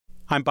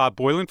I'm Bob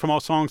Boylan from All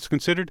Songs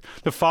Considered.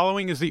 The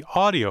following is the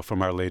audio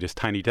from our latest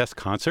Tiny Desk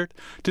concert.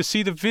 To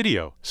see the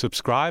video,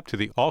 subscribe to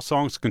the All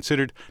Songs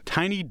Considered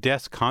Tiny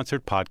Desk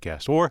Concert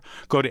podcast or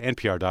go to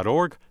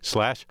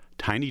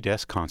npr.org/Tiny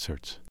Desk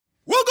Concerts.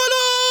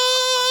 Wogolo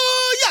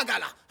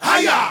yagala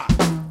haya.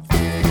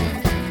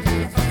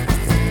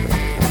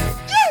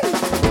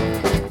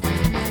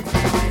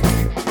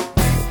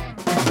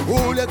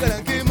 Ule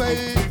kana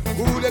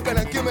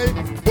kimai,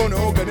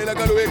 bono kanela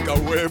kalwe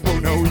kawe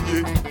bona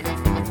uye.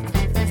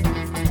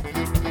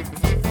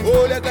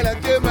 Ule kana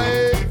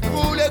kimai,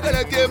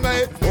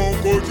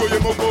 onko joye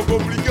moko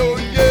compliqué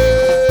uye.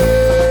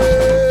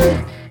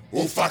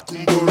 O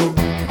fakumbolo,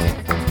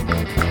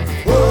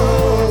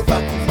 o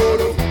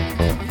fakumbolo,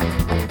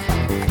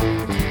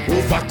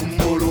 o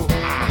fakumbolo,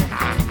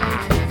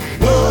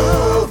 o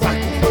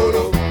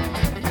fakumbolo,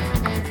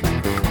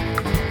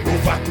 o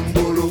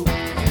fakumbolo.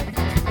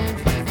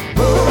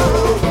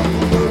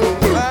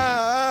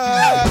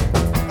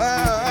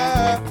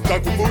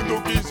 Kakumoto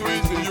kisu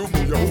ise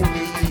yubu ya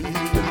umi.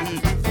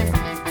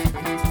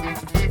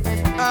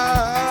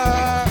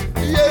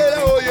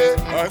 Yeah, oh yeah.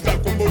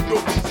 Kakumoto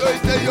kisu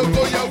ise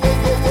yubu ya wo.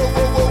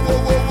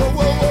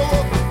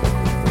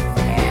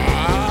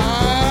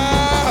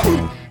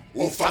 O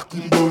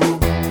fakumbolo.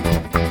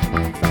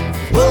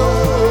 O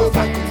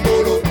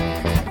fakumbolo.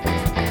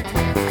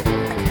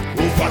 O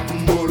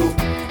fakumbolo.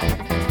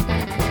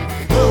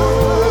 O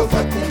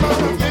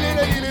fakumbolo.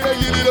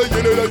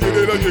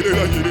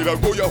 Yelela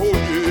goya hoye.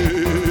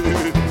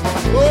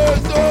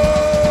 Oso.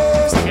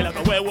 Sake like a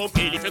werewolf,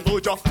 kill if and go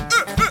jump.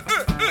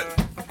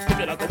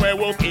 Feel like a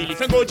werewolf, kill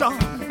if and go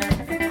jump.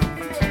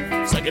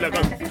 Sake like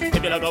a,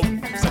 give it a go,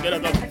 sake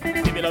like a,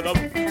 give it a go,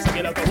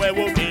 sake like a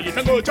werewolf, kill if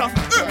and go jump.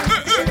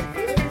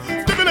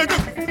 Give it a go,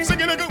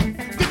 sake like a,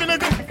 give it a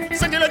go,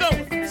 sake like a,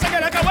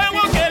 sake like a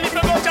werewolf, kill if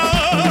and go jump.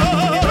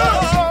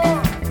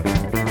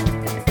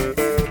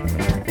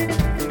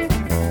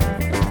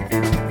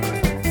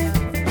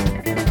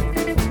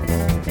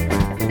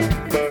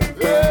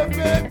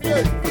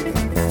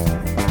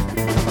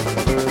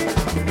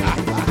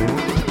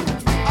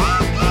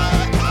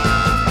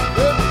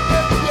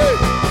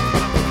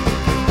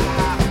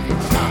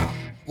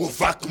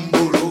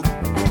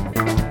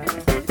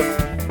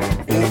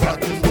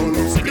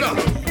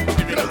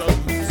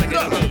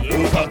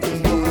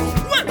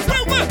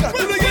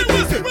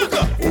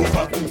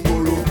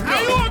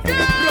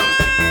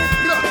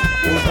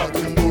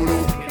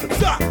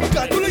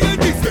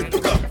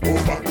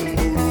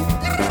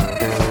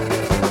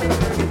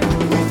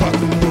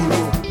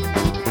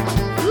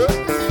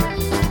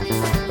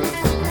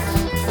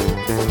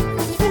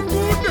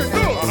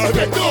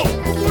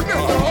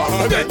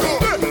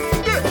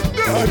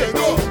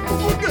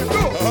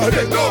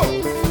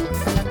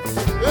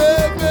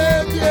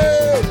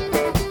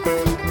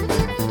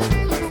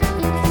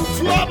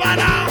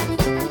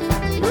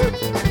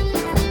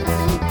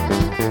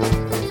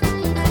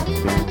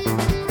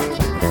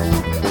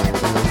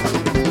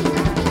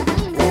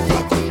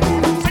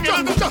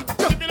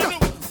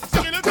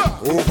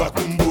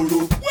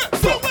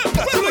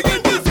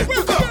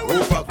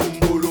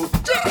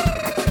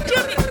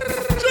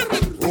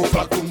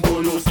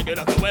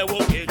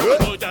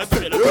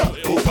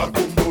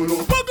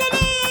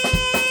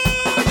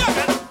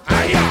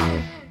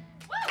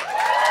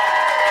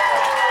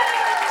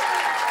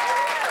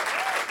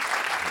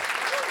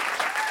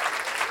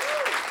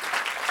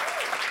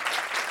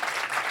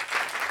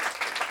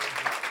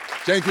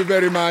 Thank you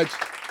very much.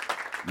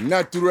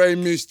 Natural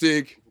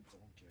mistake.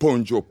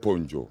 Ponjo,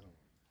 ponjo.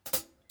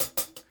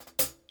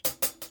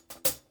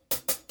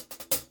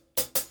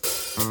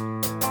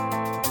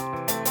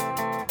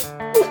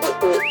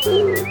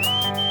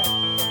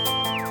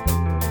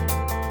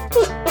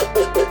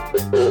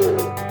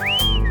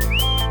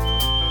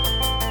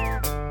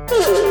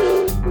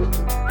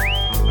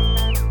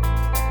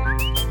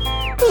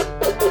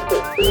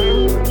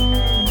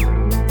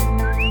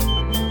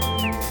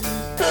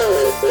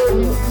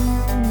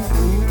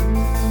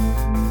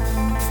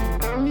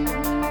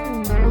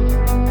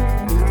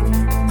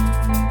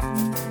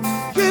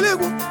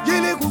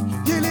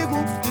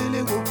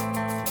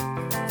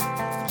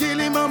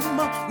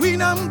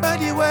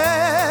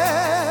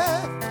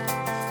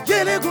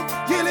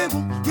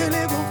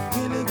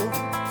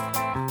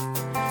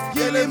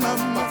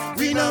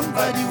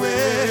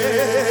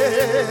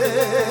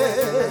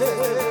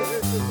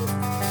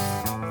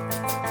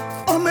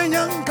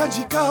 Omenyanga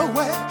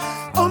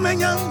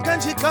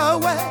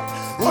jikawe.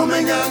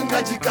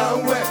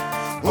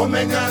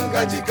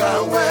 Omenyanga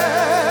jikawe.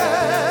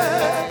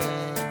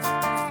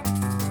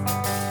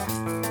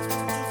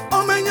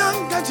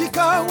 Omenyanga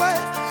jikawe.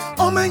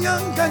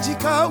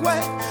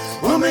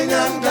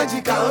 Omenyanga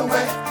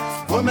jikawe.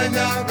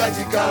 Omenyanga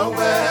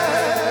jikawe.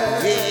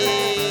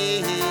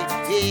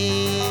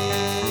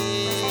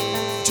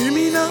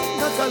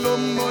 Chiminanga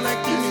kalomo na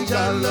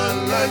kinjala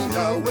la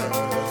yawe.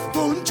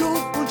 Ponjo,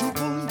 ponjo,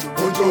 ponjo,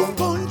 ponjo,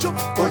 ponjo,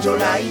 ponjo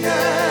la ye.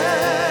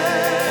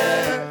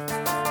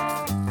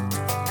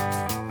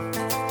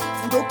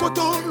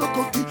 Koto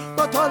lokoti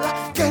botola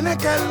kene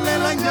kele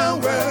la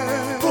nyawe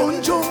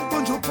ponjo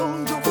ponjo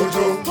ponjo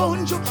ponjo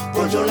ponjo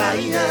ponjo la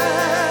ye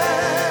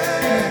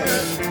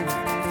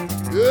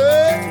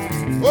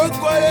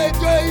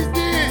Okwess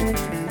ici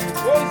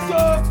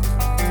Oso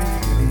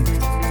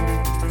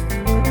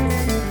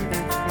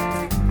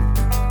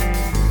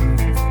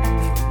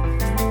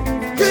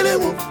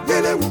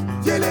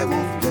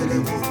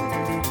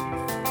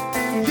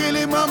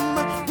Yele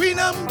mama, we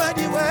number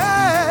the way.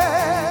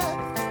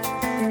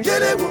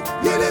 Yele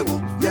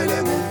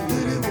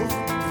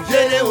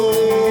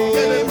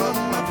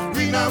mama,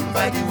 we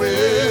number the way.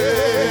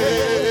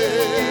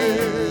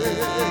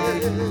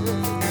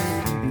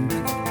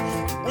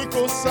 We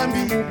go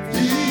Sambi,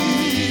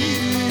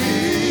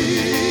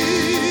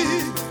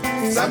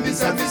 Sambi,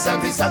 sa.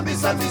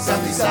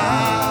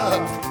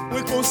 We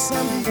go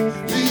Sambi.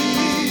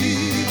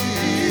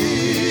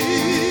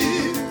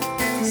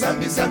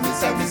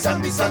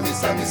 Sambi,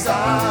 sa.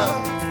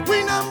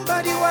 We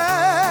number the way.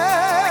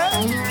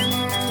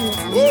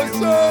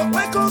 Also,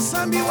 we go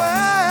Sambi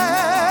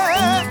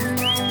way.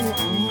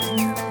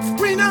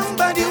 We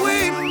number the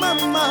way,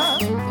 mama.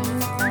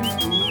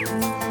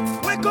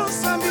 We go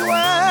Sambi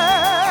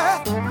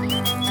way.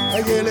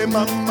 Ayele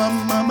mama,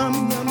 mama,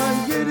 mama,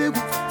 yere,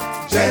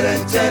 jere,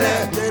 jere,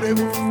 yere,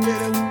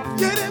 yere,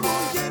 yere,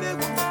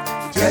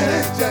 jere,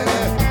 jere.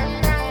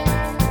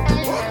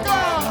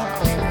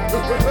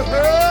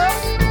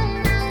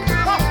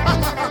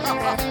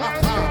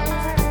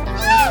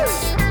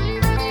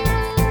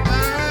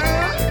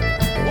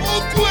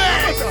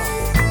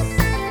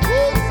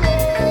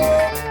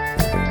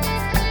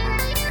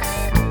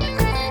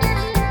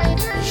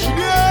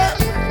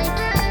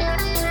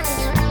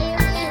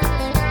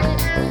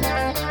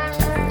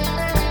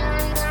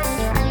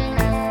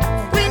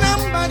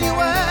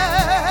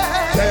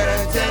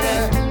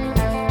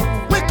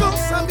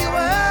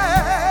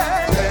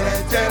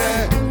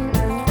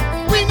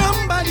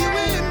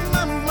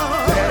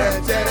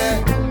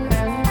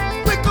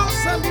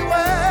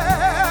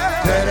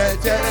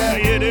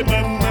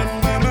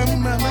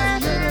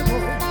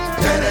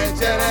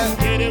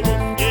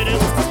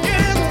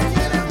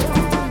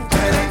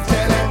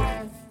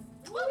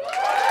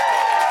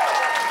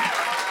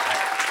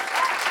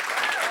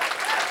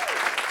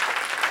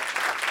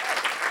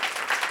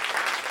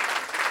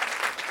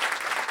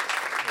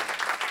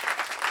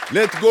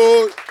 Let's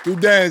go to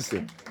dance.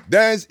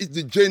 Dance is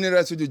the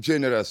generation to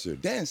generation.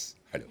 Dance.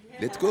 Hello.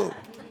 Let's go.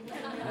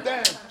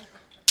 Dance.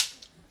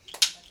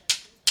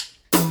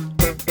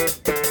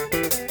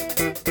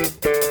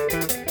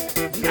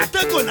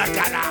 Natego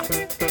nakala.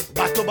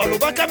 Bato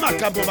balobaka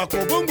makambo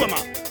makobongwama.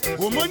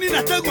 Omoni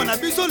natego na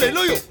biso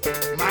lelo yo.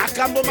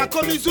 Makambo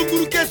makomi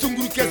zunguruka.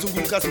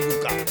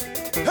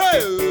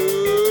 Hey!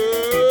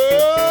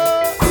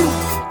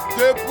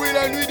 Depuis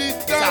la nuit du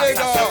temps, les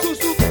gars.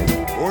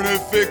 On ne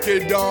fait que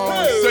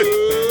danser.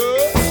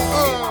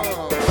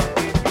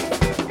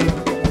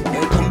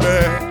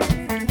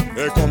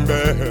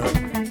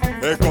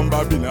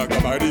 Ekombe, bina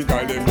kamari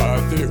kale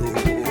mateo.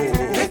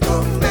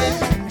 Ekombe,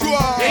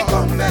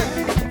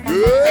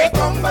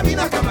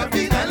 bina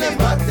kamari kale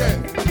mateo.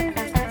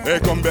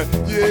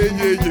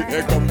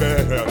 Ekombe,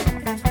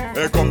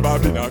 ekombe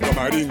bina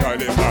kamari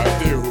kale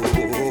mateo.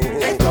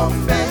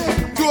 Ekombe,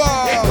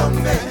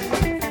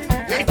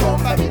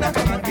 bina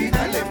kamari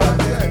kale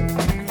mateo.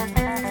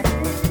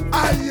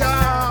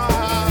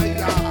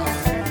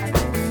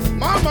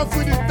 Mama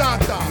fudi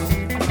tata.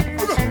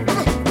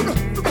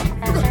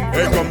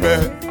 Ekombe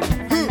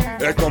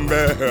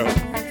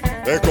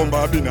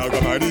bina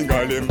kamaringa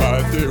le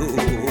mateo.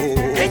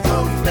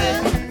 Ekombe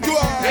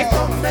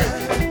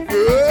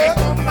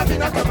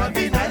bina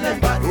kamaringa le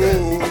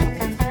mateo.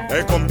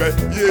 Ekombe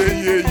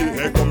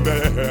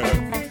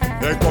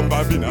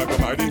bina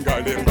kamaringa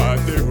le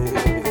mateo.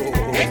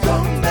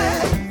 Ekombe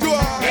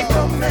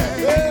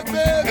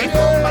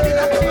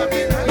bina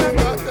kamaringa le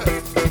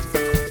mateo.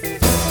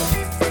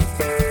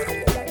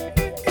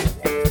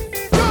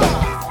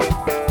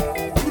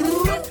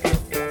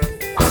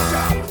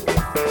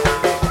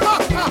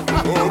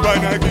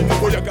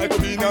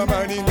 Bina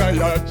maninga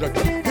ya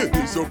chaka,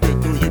 so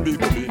peto yebi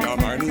bina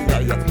maninga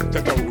ya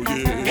chaka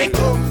uye.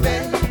 Ekombe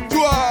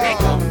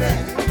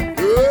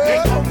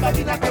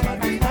bina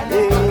kamaringa le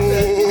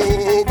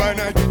mateo. Oh,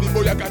 bana gini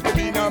boya kato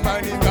bina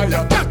maninga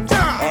ya chaka.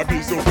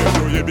 Abiso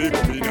peto yebi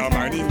bina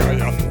maninga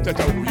ya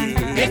chaka uye.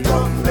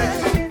 Ekombe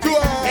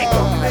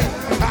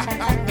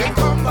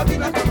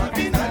bina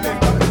kamaringa le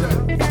mateo.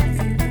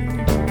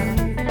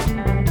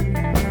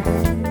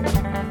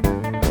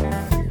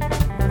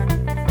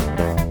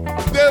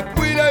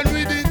 Depuis la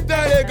nuit du temps,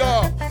 les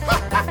gars,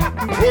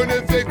 on ne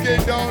fait que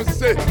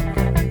danser.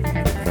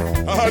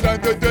 En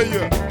date de deuil,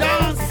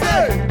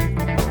 Danser.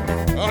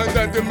 en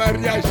date de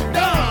mariage,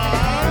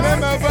 Danse.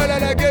 même avant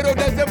la guerre,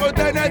 on a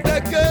Motown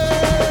attaqué.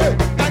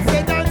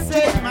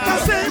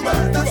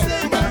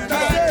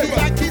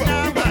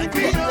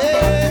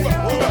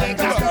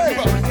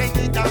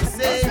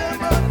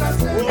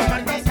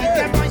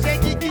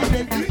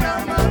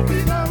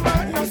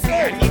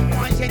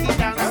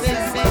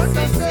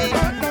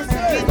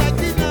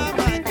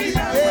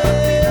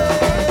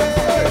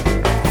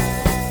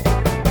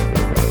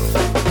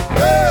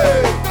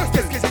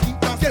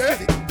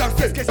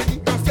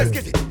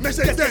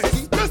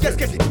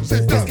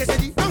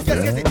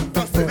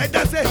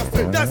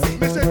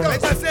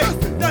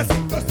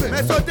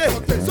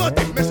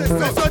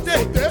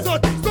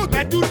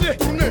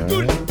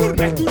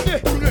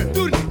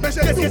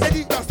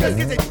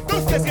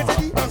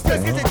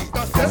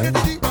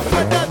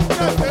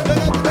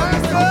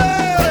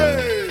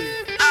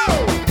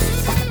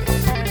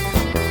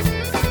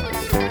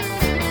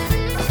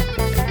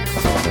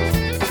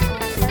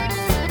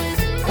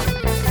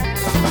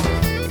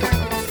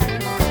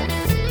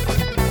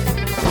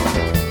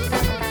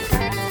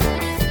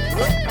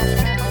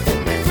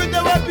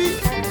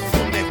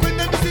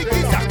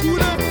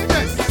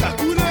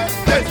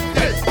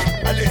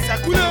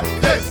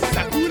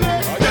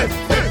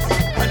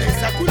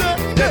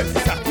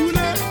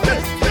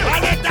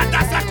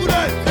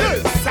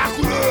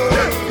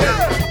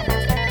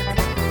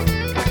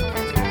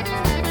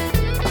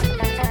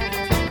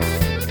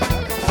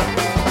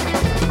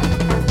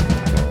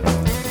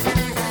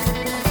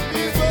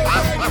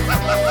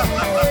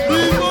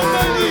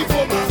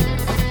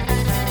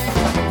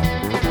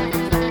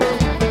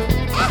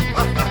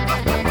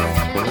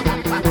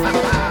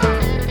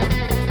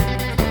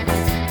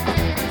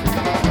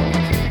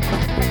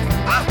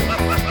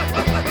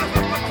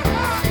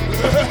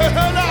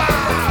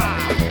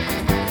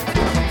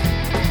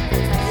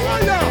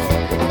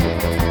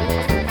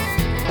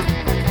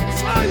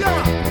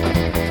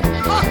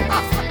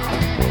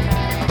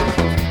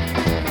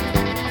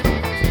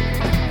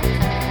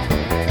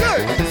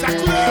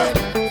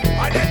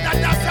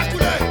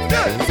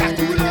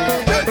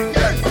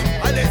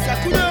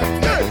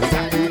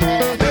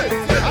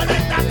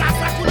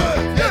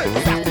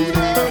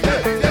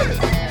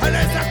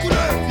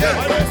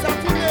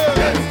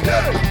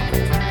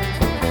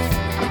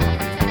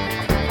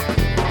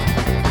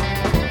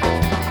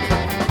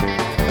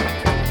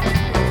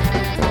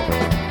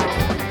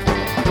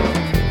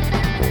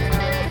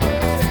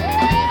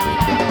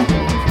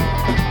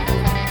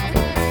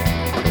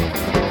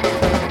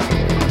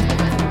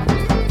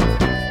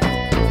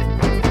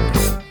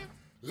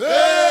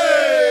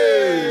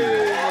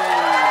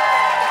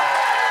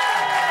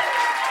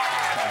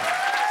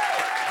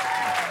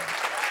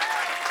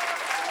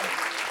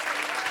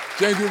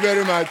 Thank you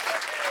very much.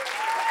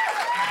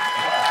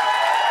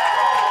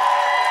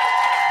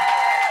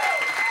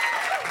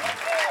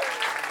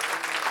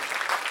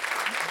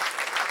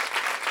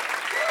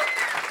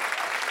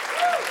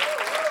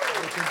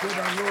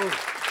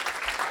 Bango.